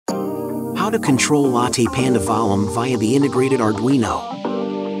How to control LattePanda volume via the integrated Arduino.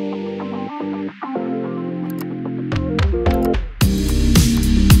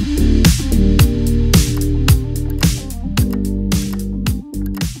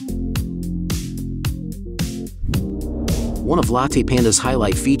 One of LattePanda's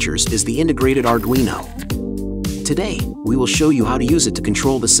highlight features is the integrated Arduino. Today, we will show you how to use it to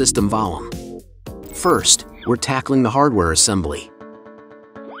control the system volume. First, we're tackling the hardware assembly.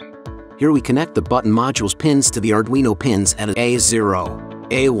 Here we connect the button module's pins to the Arduino pins at A0,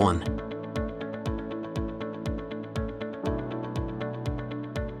 A1.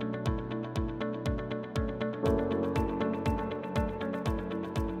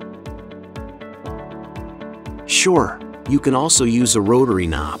 Sure, you can also use a rotary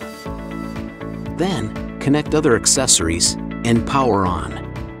knob. Then, connect other accessories and power on.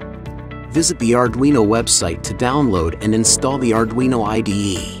 Visit the Arduino website to download and install the Arduino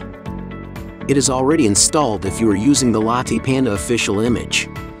IDE. It is already installed if you are using the LattePanda official image.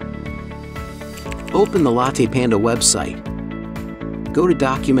 Open the LattePanda website. Go to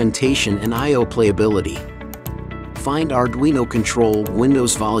Documentation and I/O Playability. Find Arduino Control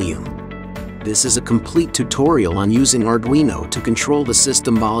Windows Volume. This is a complete tutorial on using Arduino to control the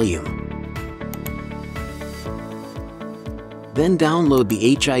system volume. Then download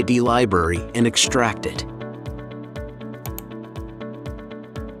the HID library and extract it.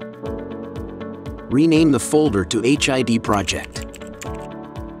 Rename the folder to HID project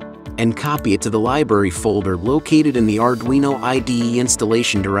and copy it to the library folder located in the Arduino IDE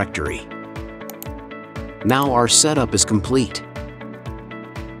installation directory. Now our setup is complete.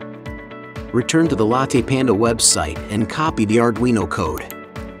 Return to the LattePanda website and copy the Arduino code.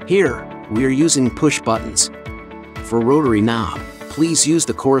 Here, we are using push buttons. For rotary knob, please use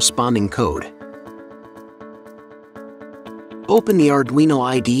the corresponding code. Open the Arduino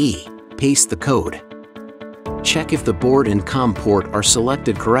IDE. Paste the code. Check if the board and COM port are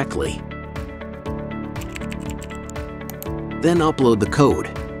selected correctly. Then upload the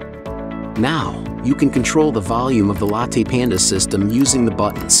code. Now, you can control the volume of the LattePanda system using the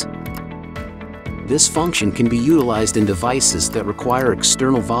buttons. This function can be utilized in devices that require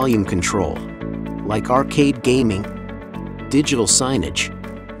external volume control, like arcade gaming, digital signage,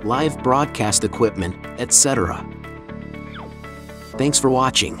 live broadcast equipment, etc. Thanks for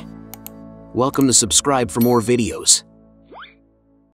watching. Welcome to subscribe for more videos.